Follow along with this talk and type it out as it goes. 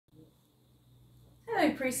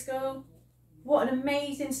Hello preschool. What an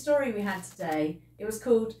amazing story we had today. It was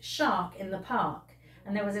called Shark in the Park,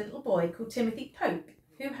 and there was a little boy called Timothy Pope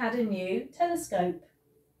who had a new telescope.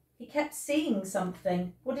 He kept seeing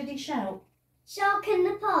something. What did he shout? Shark in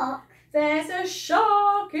the park. There's a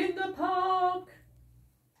shark in the park.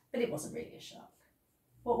 But it wasn't really a shark.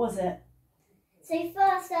 What was it? So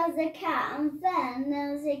first there was a cat and then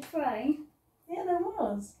there was a crow. Yeah, there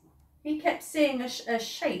was. He kept seeing a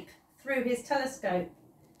shape through his telescope.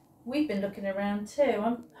 We've been looking around too.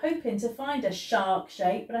 I'm hoping to find a shark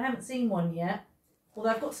shape, but I haven't seen one yet. Although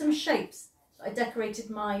I've got some shapes that I decorated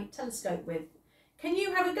my telescope with. Can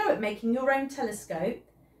you have a go at making your own telescope?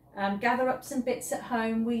 Gather up some bits at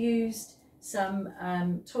home. We used some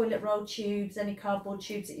toilet roll tubes, any cardboard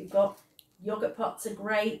tubes that you've got. Yoghurt pots are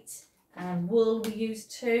great. Wool we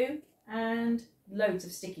used too. And loads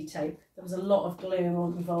of sticky tape. There was a lot of glue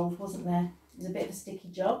involved, wasn't there? It was a bit of a sticky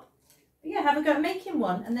job. But yeah, have a go at making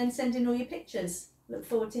one and then send in all your pictures. Look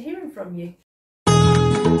forward to hearing from you.